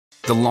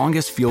The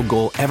longest field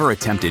goal ever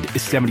attempted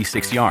is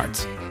 76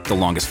 yards. The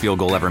longest field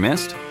goal ever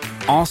missed?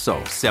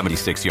 Also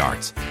 76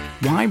 yards.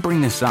 Why bring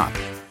this up?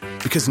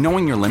 Because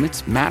knowing your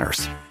limits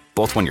matters,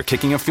 both when you're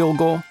kicking a field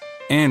goal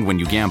and when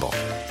you gamble.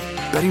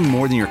 Betting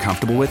more than you're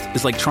comfortable with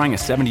is like trying a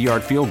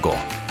 70-yard field goal.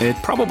 It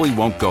probably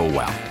won't go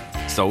well.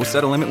 So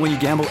set a limit when you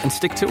gamble and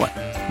stick to it.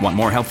 Want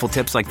more helpful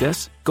tips like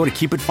this? Go to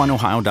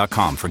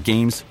keepitfunohio.com for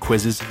games,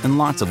 quizzes, and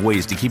lots of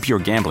ways to keep your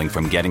gambling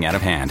from getting out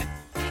of hand.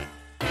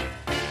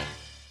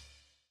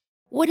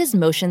 What does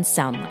motion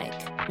sound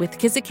like? With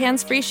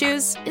Kizikans free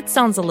shoes, it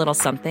sounds a little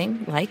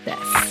something like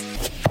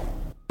this.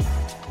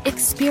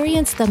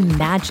 Experience the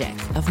magic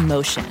of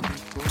motion.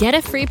 Get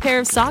a free pair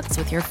of socks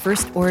with your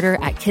first order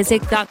at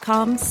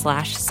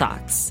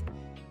kizik.com/socks.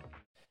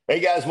 Hey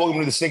guys, welcome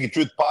to the Stinkin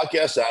Truth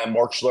podcast. I'm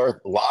Mark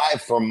Schlereth,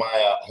 live from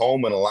my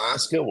home in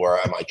Alaska,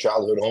 my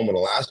childhood home in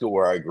Alaska,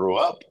 where I grew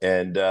up.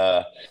 And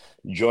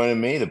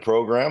joining me, the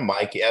program,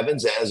 Mike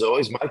Evans, as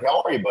always. Mike,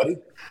 how are you, buddy?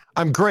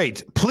 I'm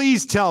great.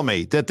 Please tell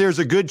me that there's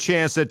a good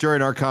chance that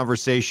during our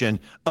conversation,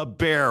 a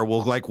bear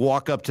will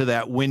walk up to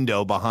that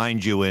window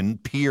behind you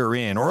and peer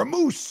in, or a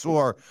moose,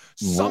 or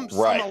some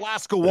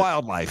Alaska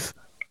wildlife.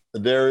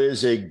 There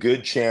is a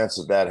good chance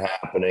of that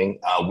happening.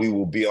 We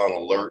will be on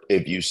alert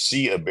if you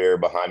see a bear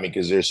behind me,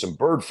 because there's some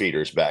bird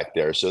feeders back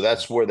there. So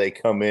that's where they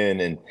come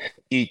in and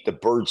eat the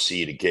bird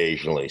seed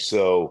occasionally.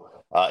 So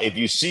if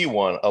you see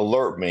one,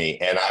 alert me,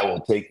 and I will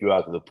take you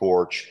out to the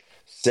porch,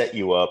 set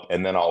you up,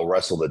 and then I'll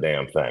wrestle the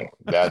damn thing.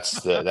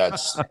 That's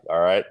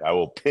all right. I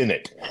will pin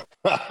it.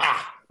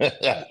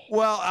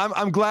 Well,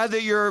 I'm glad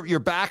that you're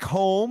back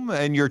home,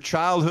 and your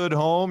childhood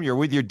home. You're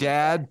with your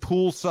dad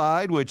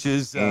poolside, which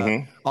is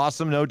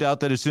awesome. No doubt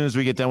that as soon as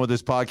we get done with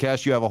this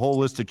podcast, you have a whole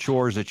list of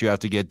chores that you have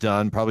to get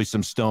done. Probably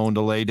some stone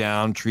to lay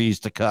down, trees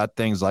to cut,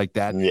 things like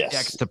that. Yes,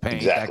 decks to paint,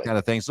 exactly. That kind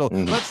of thing. So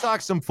let's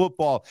talk some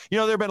football. You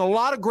know, there have been a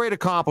lot of great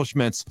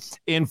accomplishments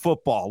in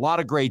football, a lot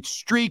of great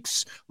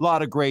streaks, a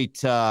lot of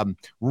great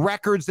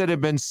records that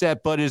have been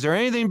set. But is there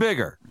anything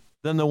bigger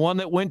than the one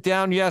that went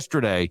down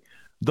yesterday?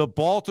 The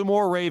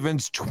Baltimore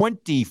Ravens'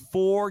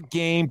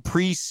 24-game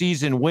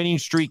preseason winning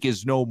streak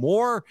is no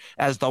more,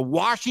 as the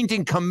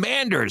Washington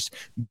Commanders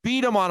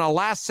beat them on a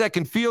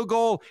last-second field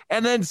goal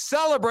and then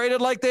celebrated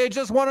like they had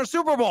just won a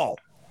Super Bowl.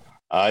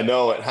 I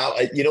know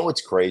it. You know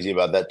what's crazy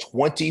about that?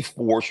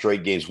 24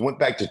 straight games. Went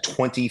back to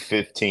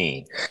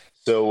 2015.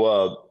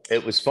 So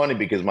it was funny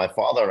because my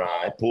father and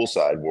I,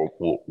 poolside,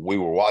 we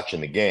were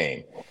watching the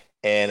game.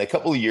 And a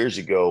couple of years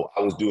ago,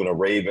 I was doing a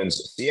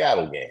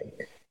Ravens-Seattle game.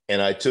 And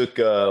I took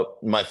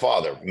my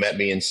father met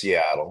me in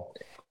Seattle,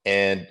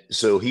 and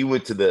so he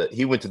went to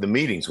the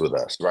meetings with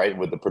us, right,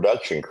 with the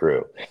production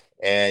crew,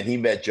 and he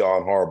met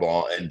John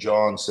Harbaugh, and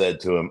John said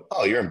to him,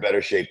 "Oh, you're in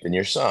better shape than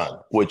your son,"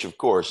 which of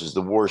course is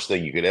the worst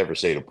thing you could ever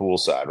say to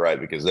poolside,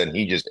 right? Because then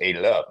he just ate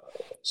it up.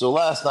 So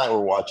last night we're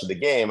watching the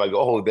game. I go,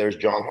 "Oh, there's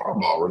John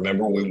Harbaugh.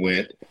 Remember we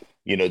went,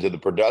 to the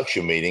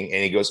production meeting?"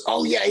 And he goes,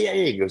 "Oh yeah."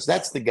 He goes,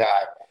 "That's the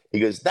guy." He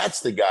goes, "That's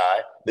the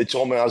guy that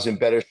told me I was in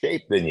better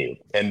shape than you."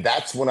 And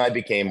that's when I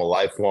became a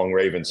lifelong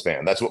Ravens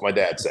fan. That's what my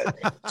dad said.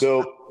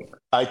 So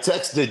I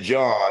texted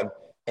John,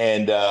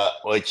 and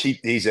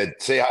he said,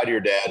 "Say hi to your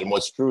dad, and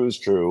what's true is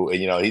true."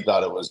 And, he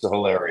thought it was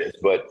hilarious.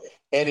 But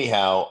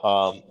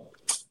anyhow,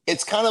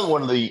 it's kind of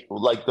one of the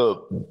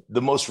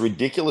most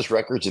ridiculous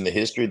records in the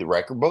history of the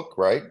record book,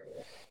 right?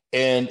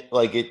 And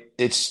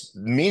it's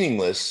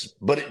meaningless,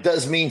 but it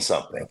does mean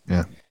something.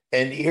 Yeah.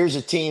 And here's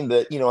a team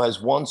that, has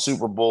won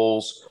Super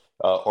Bowls,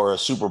 or a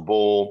Super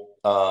Bowl.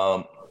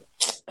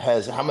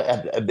 Has how many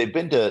have they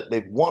been to?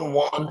 They've won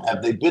one.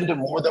 Have they been to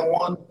more than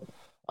one?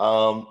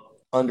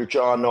 Under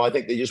John? No, I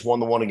think they just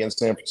won the one against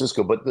San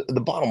Francisco. But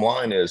the bottom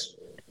line is,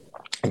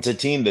 it's a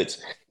team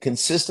that's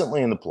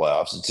consistently in the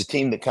playoffs. It's a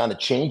team that kind of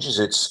changes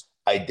its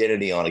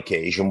identity on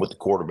occasion with the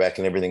quarterback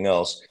and everything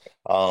else.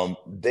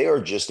 They are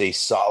just a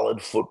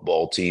solid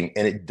football team.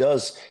 And it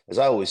does, as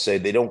I always say,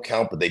 they don't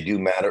count, but they do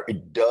matter.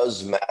 It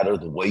does matter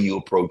the way you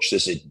approach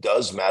this. It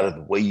does matter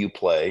the way you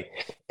play.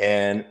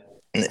 And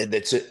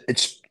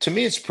to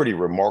me, it's pretty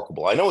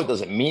remarkable. I know it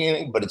doesn't mean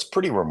anything, but it's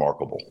pretty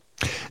remarkable.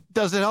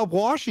 Does it help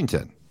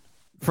Washington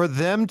for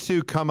them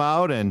to come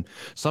out and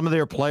some of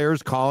their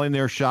players calling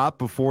their shot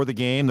before the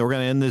game? They're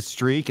going to end this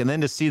streak, and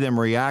then to see them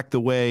react the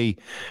way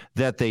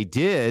that they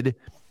did.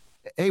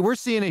 Hey, we're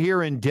seeing it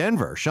here in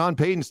Denver. Sean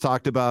Payton's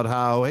talked about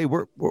how, hey,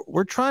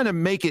 we're trying to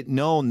make it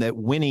known that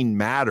winning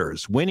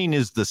matters. Winning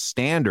is the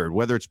standard,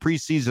 whether it's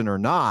preseason or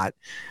not.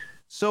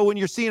 So when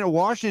you're seeing a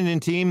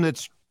Washington team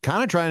that's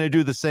kind of trying to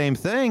do the same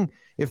thing,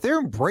 if they're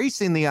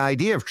embracing the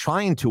idea of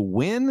trying to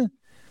win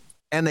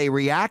and they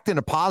react in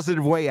a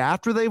positive way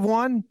after they've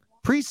won,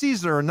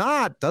 preseason or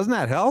not, doesn't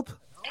that help?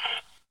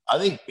 I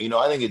think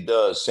it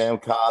does. I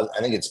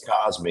think it's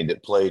Cosme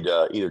that played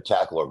either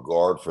tackle or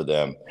guard for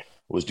them,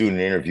 was doing an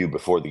interview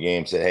before the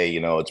game, said, "Hey,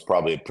 it's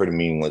probably a pretty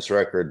meaningless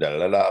record,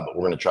 but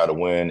we're going to try to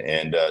win."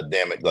 And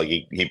damn it,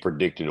 he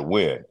predicted a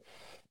win.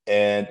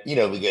 And,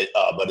 we get,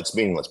 but it's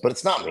meaningless. But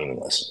it's not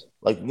meaningless.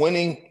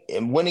 Winning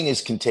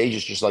is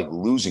contagious, just like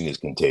losing is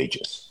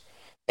contagious.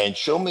 And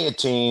show me a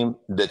team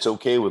that's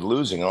okay with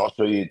losing, and I'll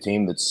show you a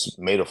team that's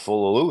made a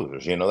full of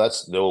losers.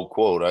 That's the old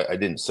quote. I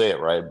didn't say it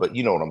right, but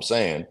you know what I'm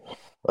saying.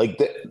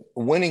 Like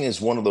winning is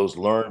one of those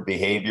learned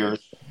behaviors,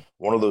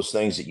 one of those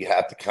things that you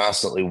have to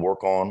constantly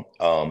work on.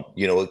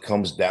 It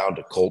comes down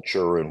to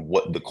culture and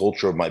what the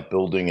culture of my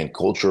building and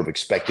culture of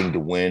expecting to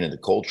win and the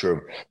culture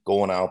of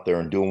going out there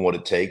and doing what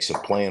it takes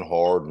and playing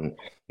hard. And,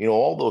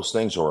 all those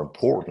things are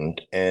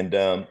important.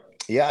 And,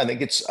 yeah, I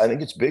think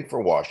it's big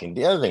for Washington.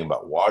 The other thing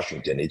about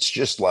Washington, it's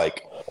just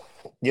like,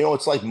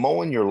 it's like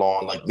mowing your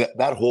lawn, like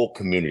that whole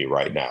community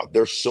right now.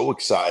 They're so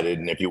excited.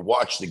 And if you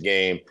watch the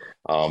game,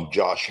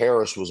 Josh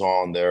Harris was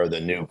on there,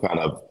 the new kind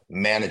of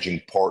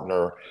managing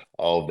partner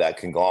of that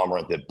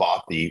conglomerate that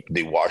bought the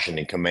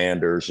Washington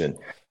Commanders. And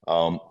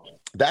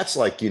that's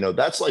like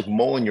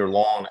mowing your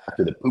lawn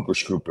after the pooper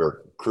scooper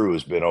crew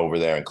has been over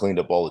there and cleaned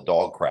up all the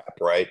dog crap,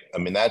 right? I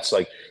mean, that's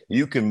like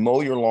you can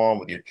mow your lawn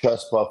with your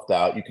chest puffed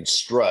out, you can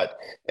strut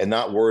and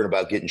not worried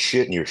about getting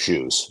shit in your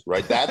shoes,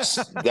 right? That's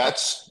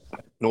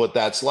what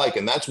that's like.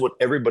 And that's what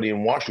everybody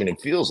in Washington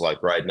feels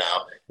like right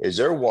now is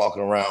they're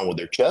walking around with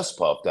their chest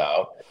puffed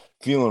out,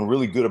 feeling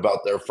really good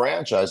about their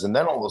franchise. And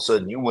then all of a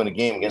sudden you win a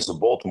game against the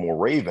Baltimore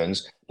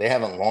Ravens. They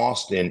haven't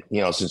lost in,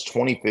 since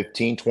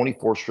 2015,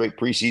 24 straight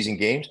preseason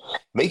games.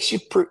 Makes you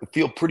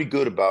feel pretty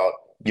good about,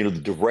 the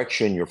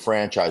direction your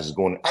franchise is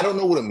going. I don't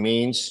know what it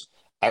means.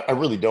 I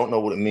really don't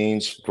know what it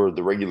means for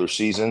the regular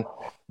season,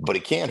 but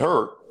it can't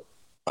hurt.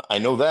 I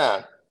know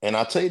that. And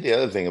I'll tell you the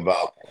other thing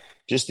about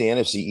just the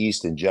NFC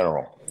East in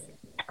general.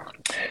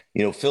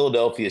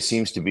 Philadelphia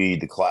seems to be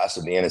the class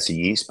of the NFC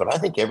East, but I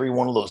think every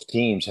one of those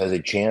teams has a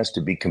chance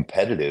to be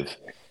competitive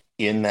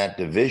in that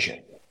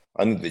division.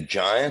 I think the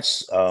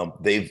Giants,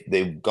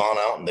 they've gone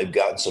out and they've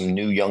gotten some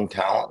new young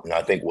talent, and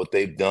I think what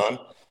they've done,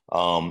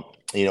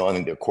 I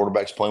think their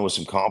quarterback's playing with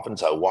some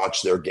confidence. I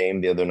watched their game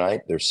the other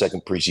night, their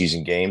second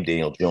preseason game.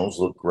 Daniel Jones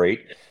looked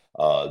great.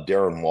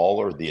 Darren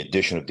Waller, the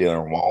addition of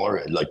Darren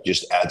Waller,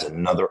 just adds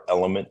another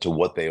element to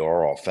what they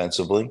are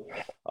offensively.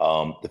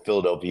 The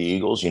Philadelphia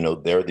Eagles,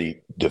 they're the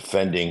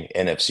defending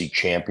NFC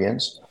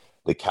champions.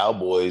 The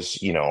Cowboys,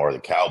 are the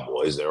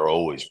Cowboys. They're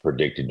always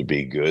predicted to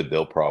be good.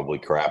 They'll probably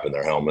crap in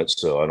their helmets,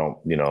 so I don't,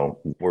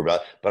 worry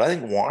about it. But I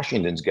think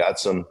Washington's got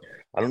some.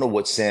 I don't know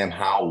what Sam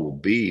Howell will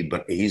be,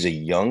 but he's a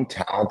young,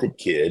 talented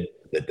kid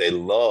that they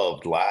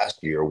loved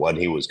last year when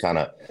he was kind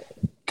of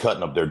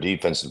cutting up their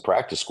defense and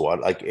practice squad.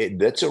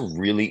 That's a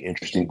really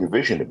interesting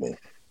division to me.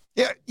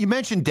 Yeah, you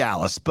mentioned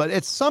Dallas, but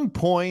at some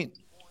point,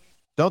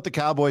 don't the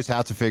Cowboys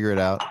have to figure it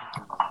out?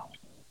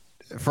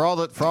 For all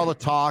the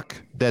talk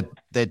that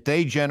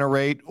they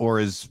generate or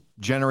is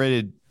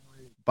generated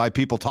by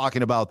people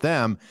talking about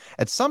them,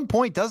 at some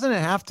point, doesn't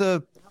it have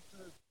to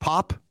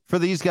pop for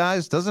these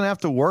guys? Doesn't it have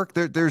to work?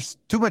 There's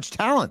too much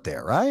talent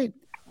there, right?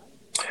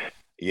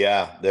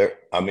 Yeah,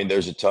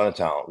 there's a ton of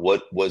talent.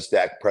 What was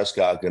Dak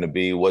Prescott going to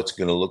be? What's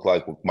going to look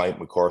like with Mike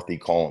McCarthy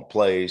calling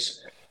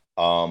plays?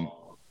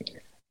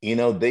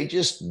 They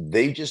just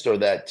are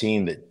that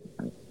team that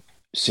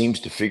seems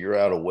to figure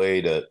out a way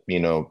to,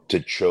 to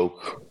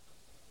choke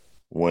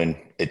when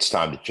it's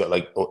time to choke.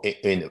 Like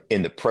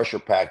in the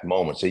pressure-packed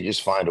moments, they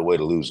just find a way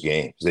to lose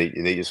games. They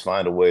just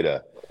find a way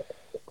to.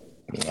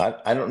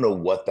 I don't know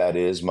what that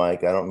is,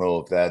 Mike. I don't know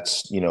if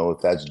that's,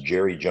 if that's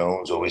Jerry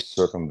Jones always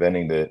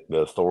circumventing the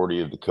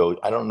authority of the coach.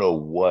 I don't know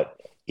what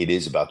it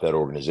is about that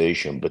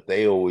organization, but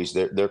they're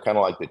kind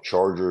of like the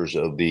Chargers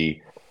of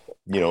the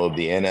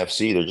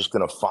NFC. They're just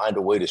going to find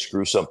a way to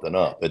screw something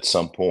up at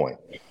some point.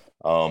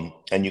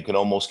 And you can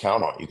almost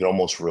count on it. You can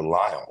almost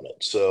rely on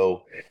it.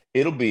 So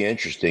it'll be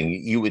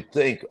interesting. You would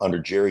think under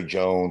Jerry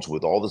Jones,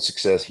 with all the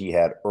success he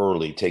had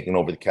early, taking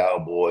over the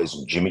Cowboys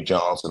and Jimmy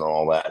Johnson and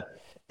all that,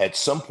 at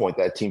some point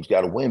that team's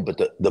got to win. But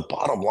the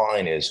bottom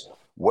line is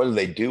whether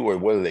they do or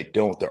whether they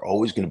don't, they're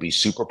always going to be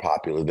super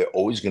popular. They're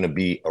always going to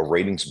be a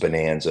ratings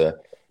bonanza.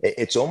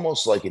 It's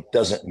almost like it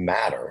doesn't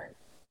matter.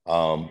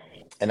 And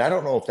I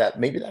don't know if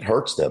maybe that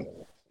hurts them,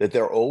 that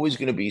they're always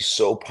going to be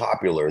so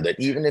popular that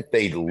even if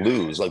they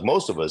lose, like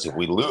most of us, if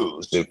we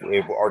lose,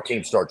 if our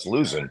team starts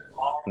losing,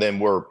 then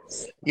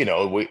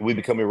we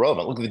become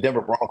irrelevant. Look at the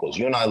Denver Broncos.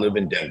 You and I live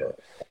in Denver.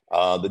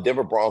 The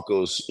Denver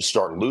Broncos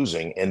start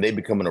losing and they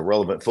become an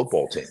irrelevant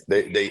football team.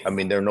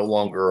 They're no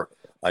longer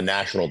a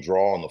national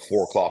draw on the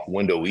 4:00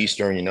 window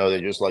Eastern. They're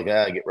just like,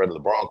 get rid of the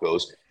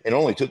Broncos. It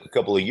only took a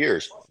couple of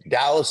years.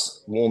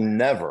 Dallas will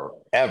never,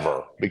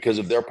 ever, because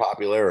of their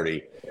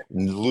popularity,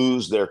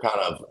 lose their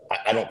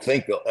I don't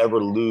think they'll ever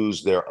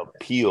lose their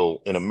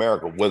appeal in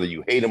America, whether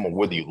you hate them or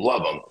whether you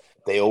love them.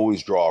 They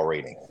always draw a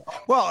rating.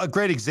 Well, a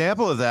great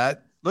example of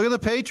that, look at the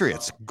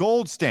Patriots,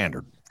 gold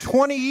standard,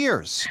 20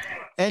 years.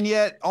 And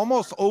yet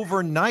almost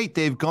overnight,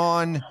 they've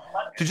gone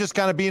to just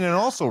kind of being an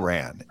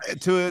also-ran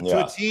to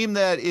a team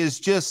that is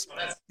just,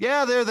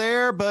 they're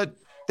there, but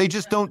they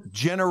just don't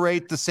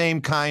generate the same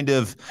kind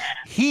of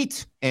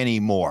heat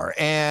anymore.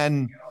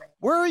 And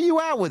where are you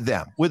at with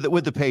them,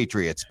 with the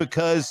Patriots?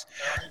 Because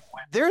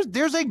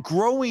there's a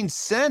growing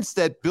sense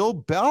that Bill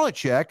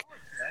Belichick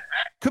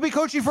could be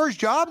coaching for his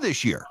job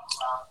this year.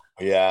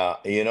 Yeah,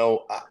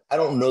 I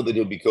don't know that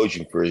he'll be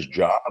coaching for his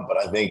job, but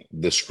I think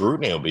the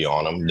scrutiny will be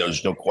on him.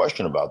 There's no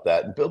question about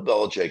that. And Bill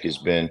Belichick has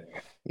been,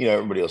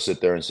 everybody will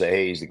sit there and say,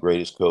 hey, he's the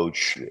greatest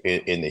coach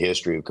in the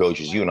history of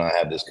coaches. You and I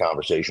have this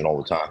conversation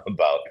all the time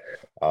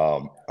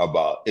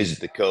about is it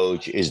the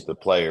coach, is it the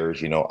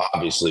players?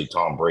 Obviously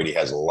Tom Brady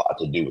has a lot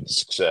to do with the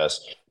success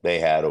they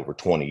had over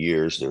 20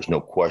 years. There's no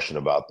question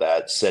about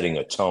that. Setting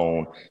a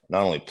tone,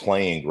 not only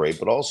playing great,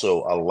 but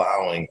also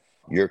allowing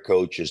your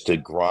coach is to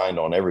grind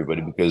on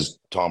everybody because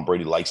Tom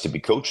Brady likes to be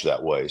coached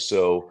that way.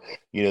 So,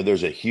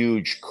 there's a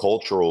huge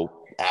cultural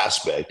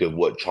aspect of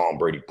what Tom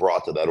Brady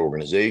brought to that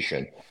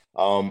organization.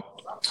 But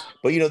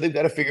they've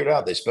got to figure it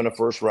out. They spent a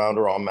first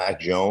rounder on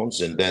Mac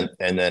Jones and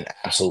then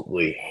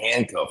absolutely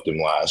handcuffed him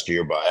last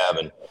year by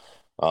having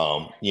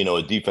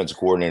a defensive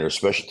coordinator,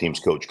 special teams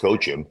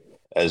coach him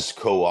as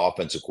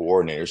co-offensive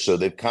coordinator. So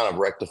they've kind of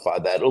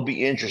rectified that. It'll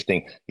be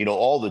interesting.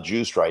 All the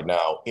juice right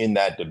now in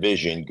that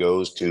division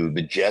goes to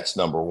the Jets,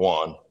 number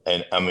one,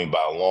 and I mean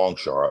by a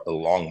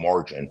long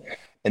margin.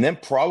 And then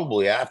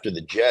probably after the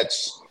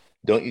Jets,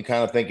 don't you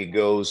kind of think it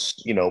goes,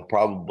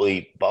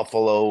 probably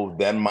Buffalo,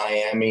 then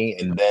Miami,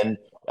 and then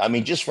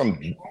just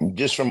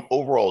from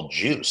overall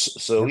juice.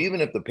 So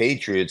even if the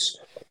Patriots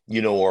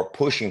are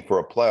pushing for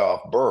a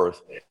playoff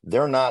berth,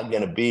 they're not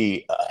going to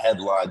be a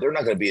headline. They're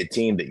not going to be a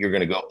team that you're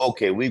going to go,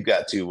 okay, we've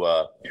got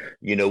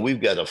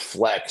to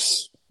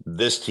flex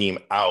this team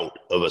out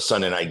of a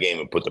Sunday night game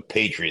and put the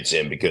Patriots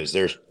in because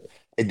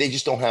they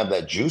just don't have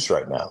that juice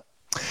right now.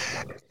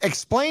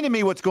 Explain to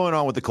me what's going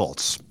on with the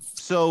Colts.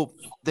 So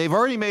they've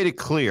already made it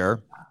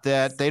clear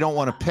that they don't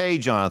want to pay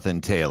Jonathan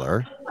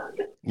Taylor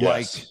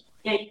like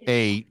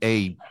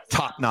a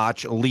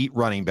top-notch elite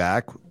running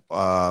back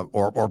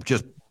or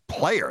just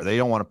player. They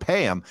don't want to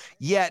pay him.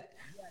 Yet,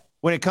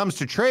 when it comes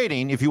to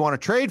trading, if you want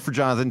to trade for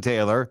Jonathan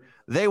Taylor,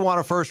 they want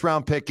a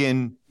first-round pick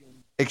in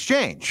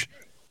exchange.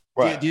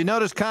 Right. Do you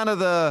notice kind of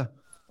the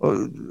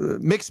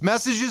mixed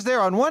messages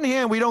there? On one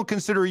hand, we don't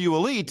consider you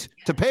elite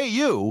to pay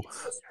you,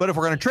 but if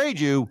we're going to trade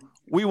you,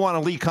 we want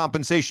elite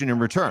compensation in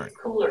return.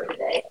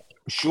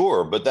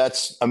 Sure, but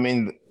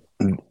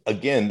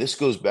again, this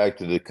goes back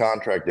to the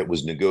contract that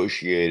was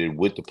negotiated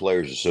with the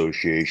Players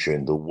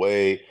Association, the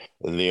way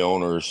the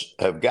owners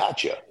have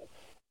got you.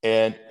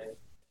 And,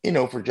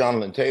 for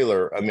Jonathan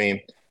Taylor,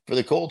 for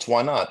the Colts,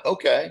 why not?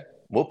 Okay,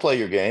 we'll play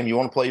your game. You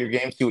want to play your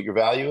game, see what your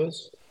value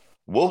is?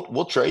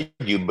 We'll trade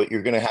you, but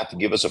you're going to have to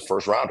give us a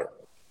first rounder.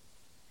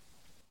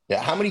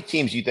 Now, how many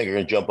teams do you think are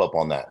going to jump up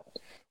on that?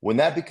 When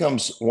that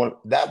becomes one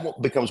of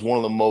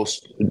the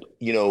most,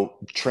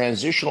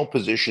 transitional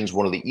positions,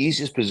 one of the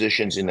easiest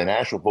positions in the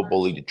National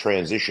Football League to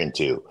transition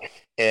to.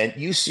 And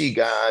you see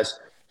guys,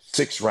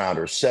 6th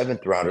rounder,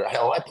 7th rounder.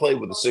 Hell, I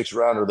played with a 6th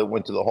rounder that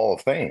went to the Hall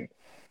of Fame,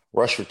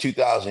 rushed for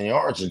 2,000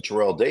 yards in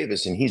Terrell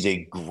Davis, and he's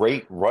a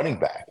great running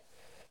back.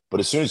 But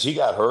as soon as he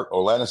got hurt,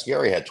 Orlando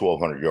Scary had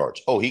 1,200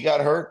 yards. Oh, he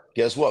got hurt?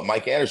 Guess what?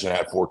 Mike Anderson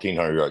had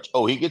 1,400 yards.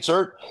 Oh, he gets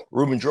hurt?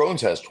 Ruben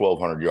Drones has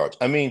 1,200 yards.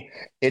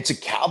 It's a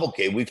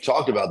cavalcade. We've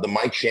talked about the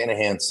Mike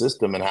Shanahan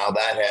system and how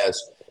that has,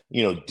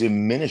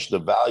 diminished the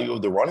value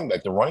of the running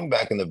back. The running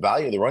back and the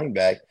value of the running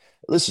back.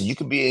 Listen, you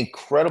could be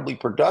incredibly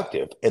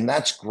productive, and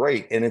that's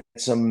great, and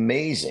it's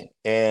amazing.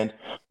 And,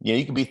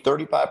 you can be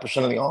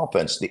 35% of the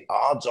offense. The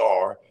odds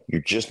are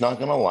you're just not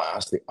going to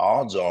last. The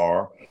odds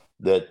are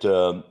that,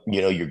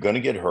 you're going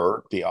to get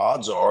hurt. The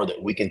odds are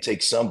that we can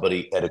take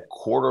somebody at a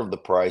quarter of the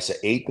price, an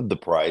eighth of the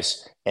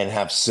price, and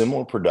have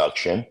similar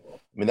production.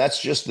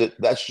 That's just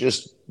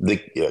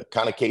the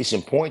kind of case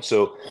in point.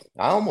 So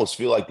I almost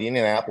feel like the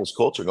Indianapolis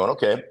Colts are going,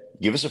 okay,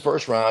 give us a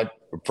first rounder,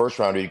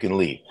 you can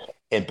leave.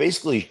 And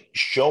basically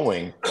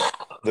showing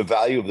the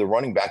value of the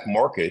running back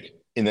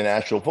market in the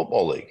National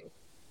Football League.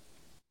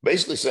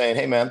 Basically saying,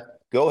 hey, man,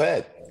 go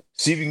ahead.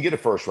 See if you can get a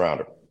first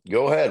rounder.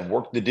 Go ahead,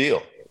 work the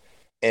deal.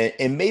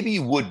 And maybe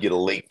you would get a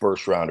late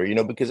first rounder,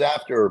 because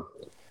after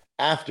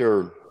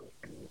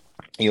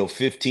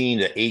 15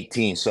 to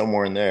 18,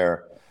 somewhere in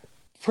there,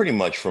 pretty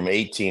much from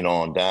 18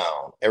 on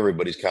down,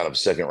 everybody's kind of a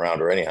second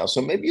rounder anyhow.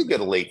 So maybe you get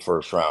a late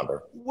first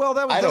rounder. Well,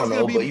 that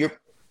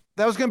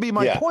was going to be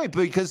my point,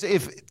 because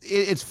if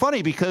it's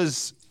funny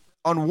because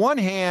on one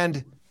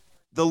hand,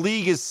 the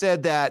league has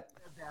said that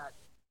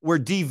we're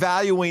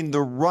devaluing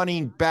the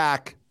running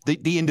back,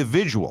 the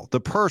individual, the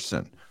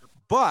person,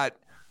 but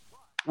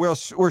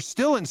we're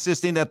still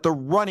insisting that the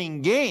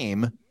running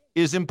game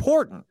is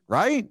important,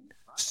 right?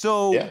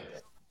 So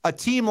a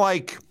team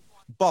like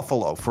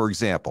Buffalo, for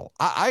example,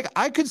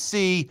 I could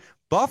see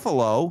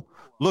Buffalo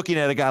looking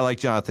at a guy like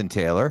Jonathan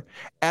Taylor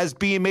as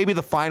being maybe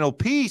the final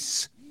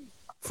piece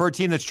for a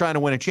team that's trying to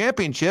win a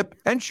championship.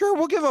 And sure,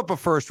 we'll give up a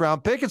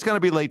first-round pick. It's going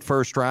to be late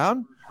first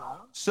round.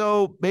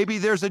 So maybe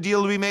there's a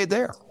deal to be made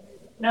there.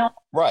 No.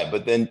 Right,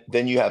 but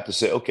then you have to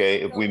say,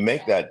 okay, if we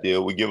make that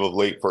deal, we give a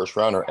late first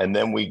rounder, and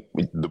then we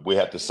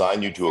have to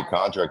sign you to a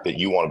contract that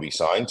you want to be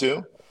signed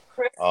to.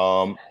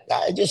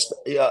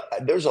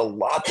 There's a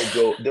lot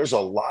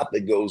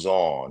that goes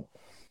on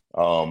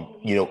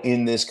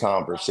in this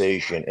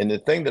conversation. And the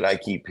thing that I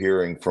keep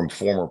hearing from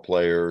former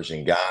players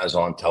and guys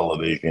on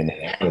television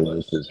and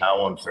analysts is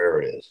how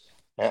unfair it is.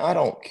 And I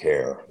don't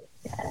care.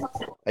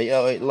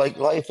 Like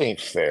life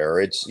ain't fair.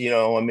 It's,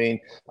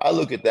 I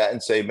look at that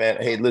and say, man,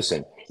 hey,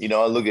 listen,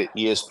 I look at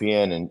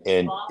ESPN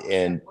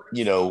and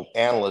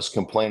analysts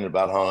complaining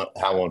about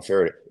how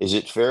unfair it is.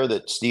 Is it fair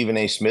that Stephen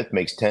A. Smith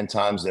makes 10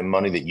 times the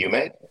money that you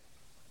make?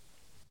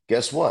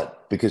 Guess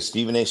what? Because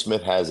Stephen A.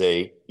 Smith has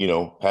a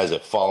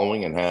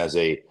following and has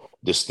a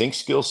distinct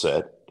skill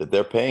set that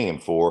they're paying him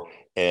for.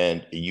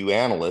 And you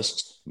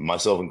analysts,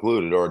 myself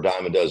included, are a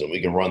dime a dozen.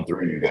 We can run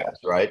through you guys,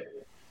 right?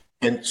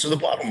 And so the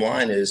bottom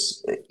line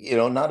is,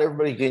 not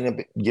everybody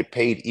can get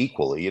paid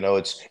equally.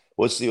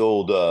 What's the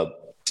old,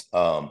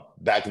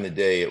 back in the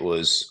day, it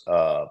was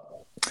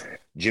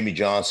Jimmy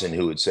Johnson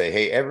who would say,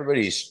 hey,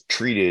 everybody's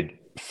treated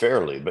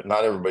fairly, but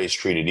not everybody's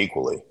treated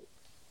equally.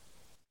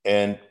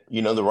 And,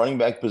 the running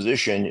back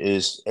position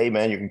is, hey,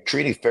 man, you're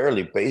treated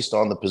fairly based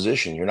on the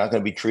position. You're not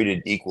going to be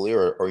treated equally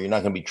or you're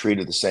not going to be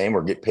treated the same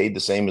or get paid the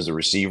same as the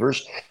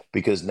receivers,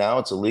 because now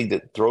it's a league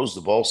that throws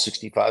the ball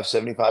 75,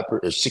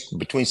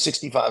 between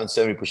 65 and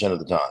 70% of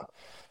the time.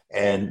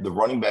 And the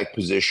running back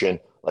position,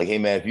 like, hey,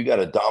 man, if you got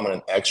a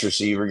dominant X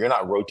receiver, you're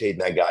not rotating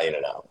that guy in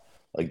and out.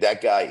 Like,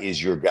 that guy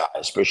is your guy,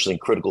 especially in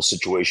critical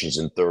situations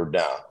in third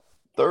down.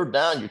 Third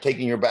down, you're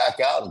taking your back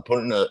out and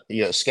putting a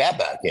scat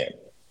back in.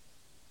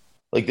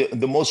 Like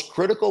the most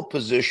critical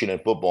position in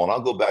football, and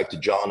I'll go back to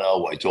John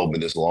Elway told me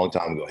this a long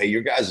time ago. Hey,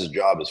 your guys'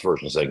 job is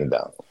first and second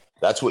down.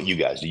 That's what you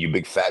guys do. You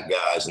big fat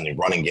guys in the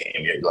running game.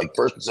 You're like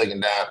first and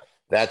second down.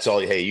 That's all.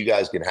 Hey, you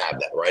guys can have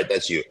that, right?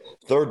 That's you.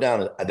 Third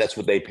down, that's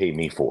what they pay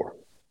me for.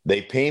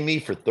 They pay me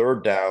for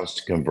third downs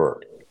to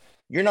convert.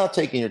 You're not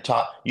taking your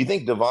top. You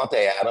think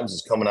Devontae Adams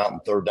is coming out in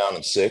third down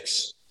and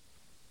 6?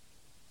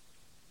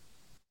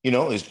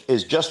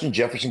 Is Justin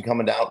Jefferson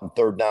coming out in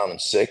third down and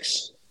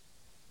 6?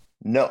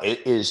 No.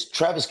 Is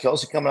Travis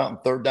Kelce coming out in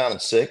third down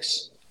and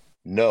 6?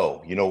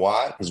 No. You know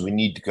why? Because we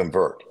need to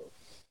convert.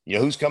 You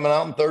know who's coming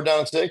out in third down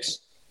and 6?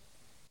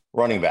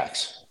 Running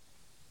backs.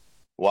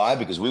 Why?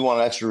 Because we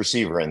want an extra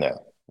receiver in there.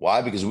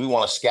 Why? Because we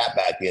want a scat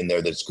back in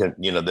there that's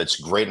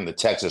great in the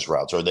Texas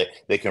routes, or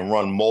they can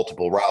run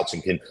multiple routes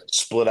and can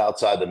split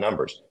outside the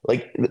numbers.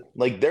 Like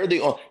they're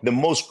the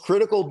most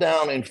critical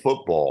down in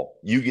football.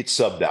 You get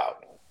subbed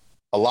out.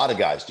 A lot of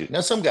guys do. Now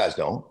some guys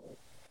don't,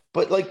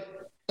 but like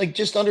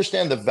just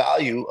understand the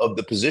value of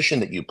the position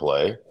that you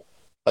play.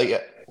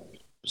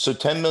 So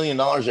 $10 million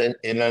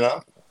in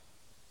enough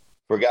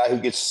for a guy who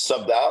gets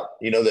subbed out.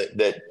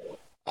 That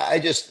I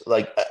just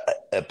like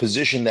a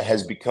position that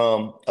has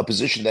become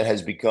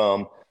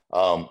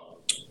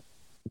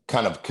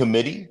kind of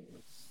committee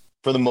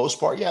for the most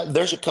part. Yeah,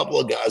 there's a couple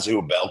of guys who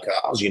are bell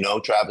cows,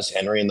 Travis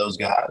Henry and those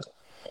guys.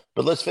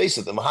 But let's face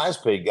it, the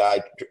highest paid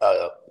guy,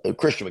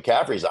 Christian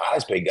McCaffrey, is the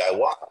highest paid guy.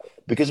 Why?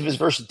 Because of his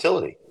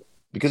versatility,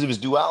 because of his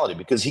duality,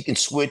 because he can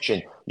switch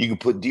and you can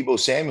put Deebo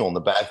Samuel in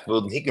the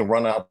backfield and he can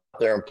run out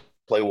there and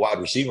play wide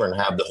receiver and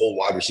have the whole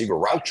wide receiver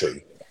route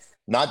tree,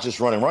 not just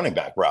running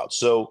back routes.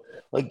 So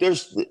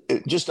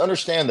just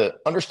understand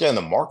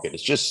the market.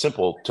 It's just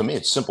simple to me.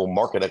 It's simple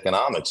market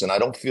economics. And I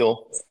don't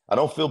feel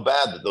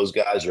bad that those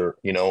guys are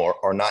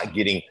not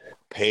getting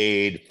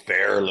paid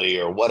fairly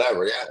or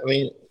whatever. Yeah. I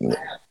mean,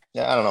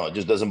 I don't know. It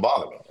just doesn't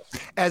bother me.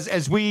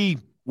 As we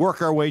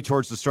work our way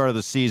towards the start of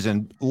the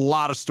season, a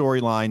lot of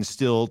storylines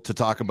still to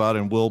talk about,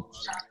 and we'll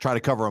try to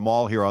cover them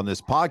all here on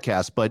this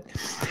podcast. But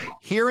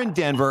here in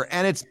Denver,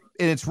 and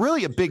it's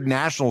really a big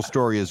national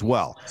story as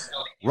well.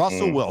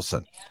 Russell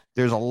Wilson.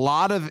 There's a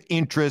lot of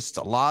interest,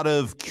 a lot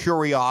of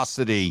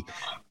curiosity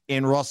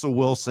in Russell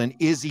Wilson.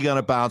 Is he going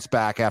to bounce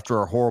back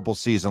after a horrible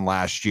season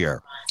last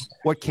year?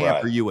 What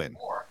camp are you in?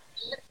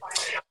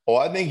 Oh,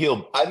 I think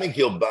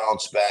he'll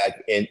bounce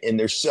back, and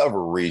there's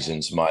several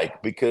reasons,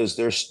 Mike, because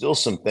there's still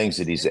some things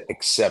that he's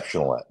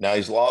exceptional at. Now,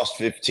 he's lost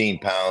 15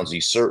 pounds.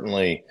 He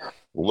certainly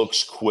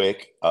looks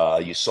quick.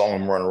 You saw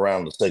him run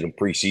around the second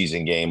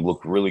preseason game,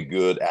 looked really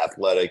good,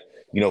 athletic.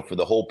 For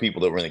the whole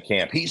people that were in the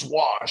camp, he's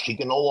washed. He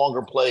can no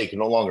longer play. He can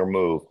no longer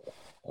move.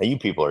 And you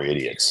people are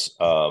idiots.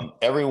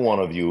 Every one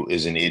of you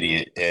is an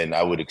idiot, and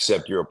I would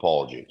accept your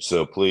apology.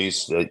 So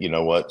please,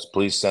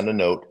 please send a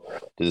note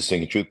to the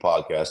Stinkin Truth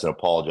podcast and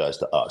apologize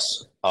to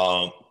us.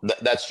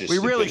 That's just. We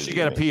really should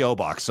get a P.O.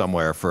 box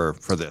somewhere for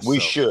this. We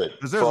should,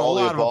 because there's a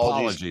lot of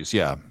apologies.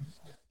 Yeah.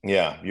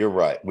 Yeah, you're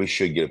right. We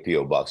should get a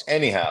P.O. box.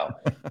 Anyhow,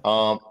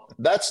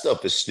 that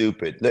stuff is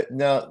stupid.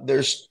 Now,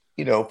 there's.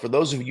 For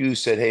those of you who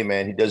said, hey,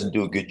 man, he doesn't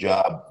do a good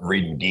job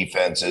reading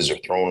defenses or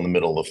throwing in the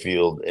middle of the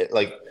field,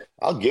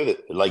 I'll give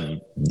it,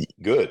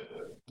 good.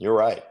 You're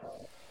right.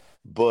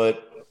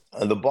 But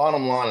the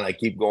bottom line, and I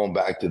keep going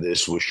back to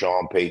this with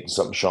Sean Payton,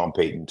 something Sean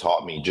Payton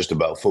taught me just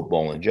about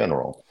football in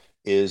general,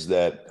 is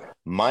that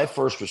my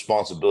first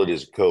responsibility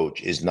as a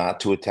coach is not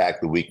to attack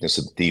the weakness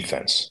of the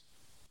defense.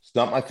 It's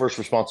not my first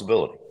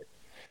responsibility.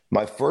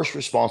 My first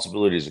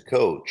responsibility as a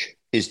coach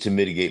is to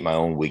mitigate my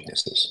own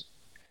weaknesses.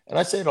 And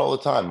I say it all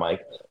the time,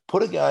 Mike,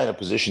 put a guy in a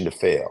position to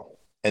fail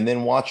and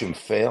then watch him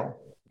fail.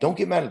 Don't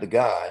get mad at the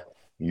guy.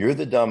 You're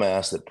the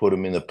dumbass that put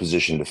them in the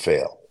position to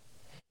fail.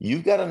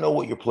 You've got to know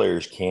what your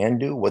players can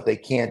do, what they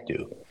can't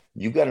do.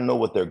 You've got to know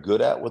what they're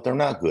good at, what they're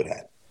not good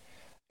at.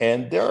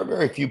 And there are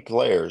very few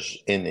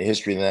players in the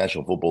history of the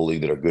National Football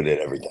League that are good at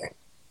everything.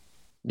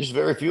 There's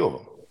very few of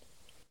them.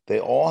 They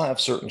all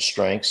have certain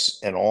strengths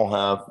and all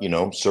have,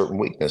 certain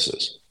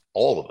weaknesses.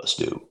 All of us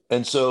do.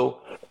 And so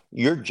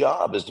your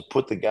job is to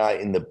put the guy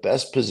in the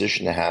best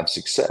position to have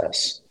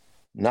success,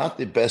 not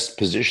the best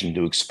position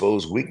to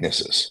expose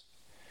weaknesses.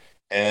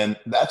 And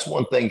that's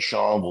one thing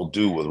Sean will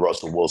do with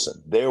Russell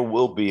Wilson. There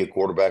will be a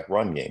quarterback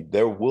run game.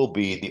 There will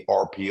be the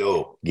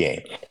RPO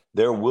game.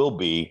 There will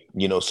be,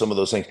 some of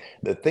those things.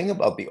 The thing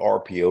about the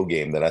RPO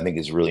game that I think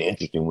is really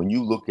interesting, when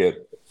you look at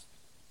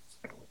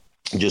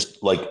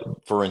just like,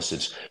 for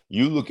instance,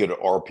 you look at an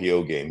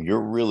RPO game,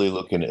 you're really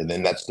looking at, and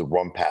then that's the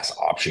run pass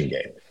option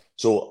game.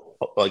 So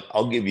like,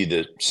 I'll give you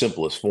the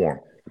simplest form.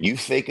 You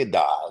fake a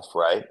dive,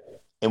 right?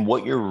 And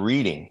what you're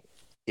reading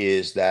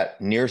is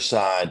that near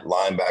side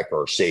linebacker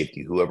or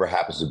safety, whoever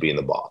happens to be in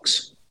the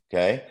box.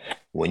 Okay.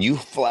 When you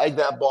flag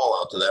that ball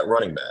out to that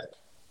running back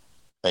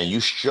and you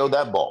show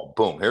that ball,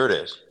 boom, here it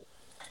is.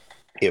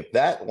 If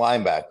that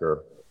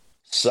linebacker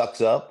sucks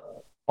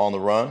up on the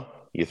run,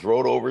 you throw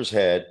it over his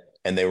head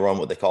and they run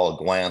what they call a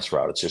glance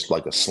route. It's just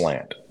like a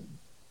slant.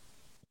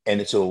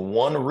 And it's a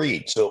one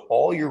read. So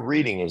all you're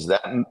reading is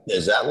that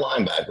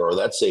linebacker or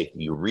that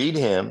safety. You read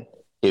him.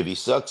 If he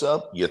sucks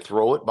up, you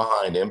throw it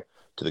behind him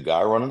to the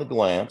guy running the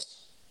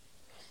glance.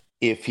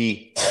 If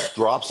he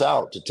drops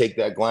out to take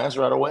that glance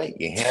right away,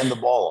 you hand the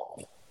ball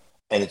off.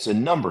 And it's a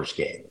numbers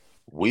game.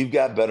 We've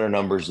got better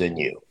numbers than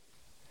you.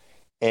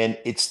 And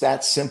it's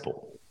that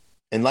simple.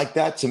 And like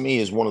that, to me,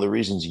 is one of the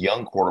reasons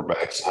young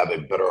quarterbacks have a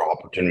better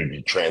opportunity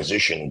to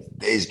transition in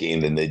today's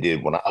game than they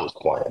did when I was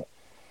playing.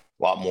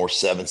 A lot more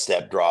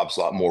 7-step drops,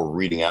 a lot more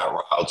reading out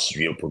routes,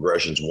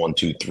 progressions 1,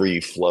 2, 3,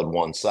 flood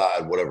one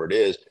side, whatever it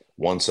is.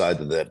 One side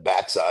to the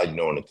backside, in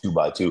a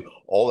 2x2,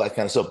 all that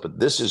kind of stuff. But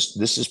this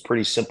is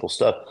pretty simple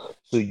stuff.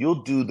 So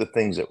you'll do the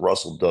things that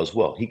Russell does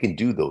well. He can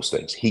do those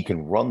things. He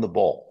can run the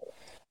ball.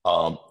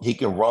 He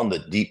can run the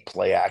deep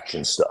play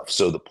action stuff.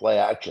 So the play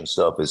action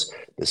stuff is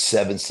the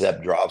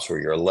 7-step drops where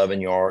you're 11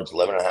 yards,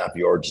 11 and a half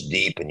yards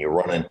deep, and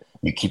you're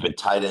keeping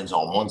tight ends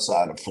on one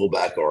side, a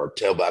fullback or a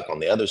tailback on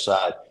the other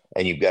side,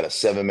 and you've got a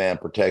 7-man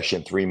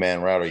protection,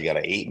 3-man route, or you got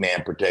an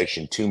 8-man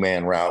protection,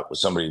 2-man route with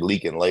somebody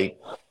leaking late.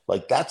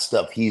 Like that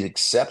stuff he's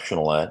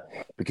exceptional at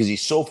because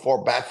he's so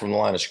far back from the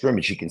line of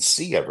scrimmage, he can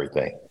see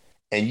everything.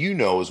 And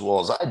as well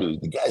as I do,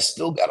 the guy's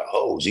still got a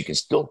hose. He can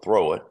still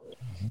throw it.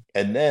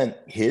 And then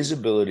his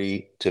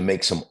ability to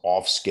make some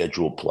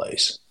off-schedule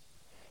plays.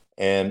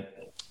 And,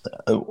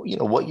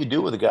 what you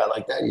do with a guy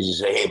like that is you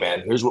say, hey,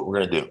 man, here's what we're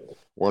going to do.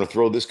 We're going to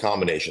throw this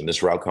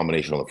route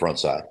combination on the front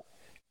side.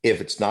 If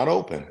it's not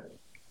open,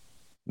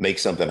 make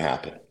something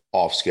happen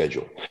off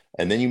schedule.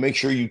 And then you make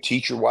sure you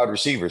teach your wide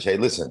receivers, hey,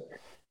 listen,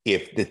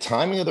 if the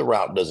timing of the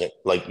route doesn't,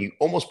 like you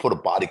almost put a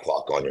body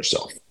clock on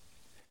yourself.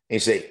 And you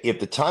say, if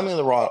the timing of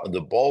the route,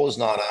 the ball is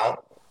not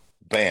out,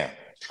 bam,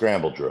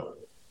 scramble drill.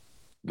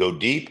 Go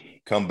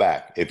deep, come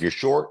back. If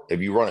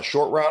you run a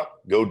short route,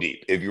 go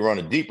deep. If you run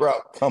a deep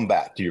route, come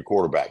back to your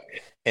quarterback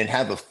and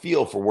have a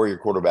feel for where your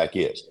quarterback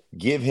is.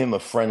 Give him a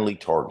friendly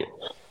target.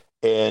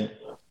 And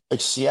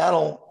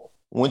Seattle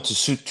went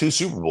to 2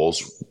 Super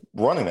Bowls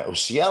running that.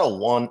 Seattle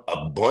won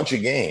a bunch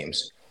of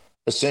games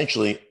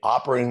essentially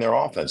operating their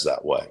offense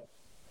that way.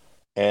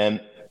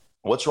 And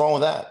what's wrong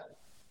with that?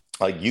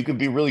 Like, you could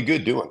be really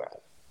good doing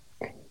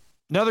that.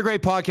 Another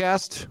great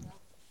podcast,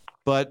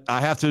 but I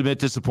have to admit,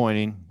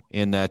 disappointing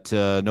in that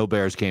no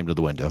Bears came to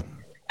the window.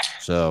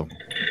 So,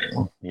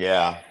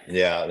 yeah.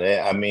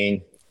 I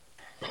mean,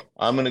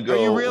 I'm going to go.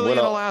 Are you really in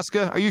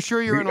Alaska? Are you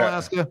sure you're in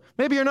Alaska?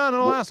 Maybe you're not in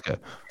Alaska.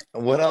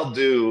 What I'll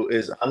do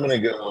is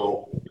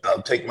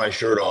I'll take my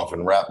shirt off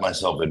and wrap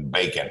myself in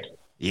bacon.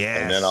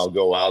 Yes. And then I'll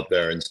go out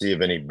there and see if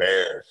any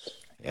bears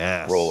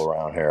roll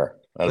around here.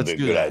 That'd be a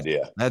good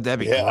idea. That'd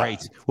be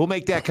great. We'll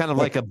make that kind of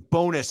like a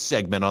bonus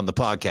segment on the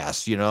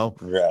podcast,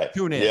 Right.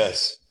 Tune in.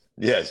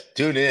 Yes.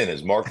 Tune in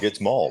as Mark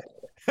gets mauled.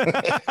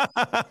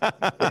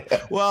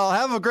 Well,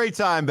 have a great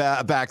time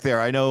back there.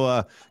 I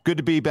know good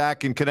to be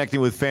back and connecting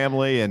with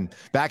family and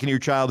back in your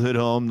childhood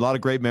home. A lot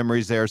of great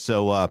memories there.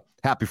 So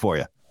happy for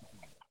you.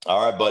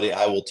 All right, buddy.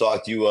 I will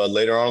talk to you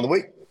later on in the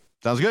week.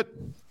 Sounds good.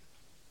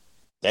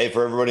 Hey,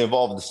 for everybody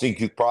involved in the Stinkin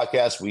Truth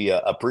podcast, we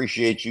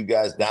appreciate you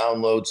guys.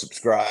 Download,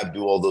 subscribe,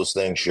 do all those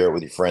things. Share it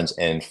with your friends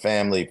and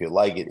family if you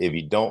like it. If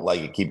you don't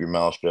like it, keep your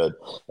mouth shut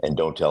and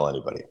don't tell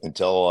anybody.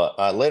 Until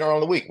later on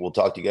in the week, we'll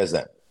talk to you guys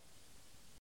then.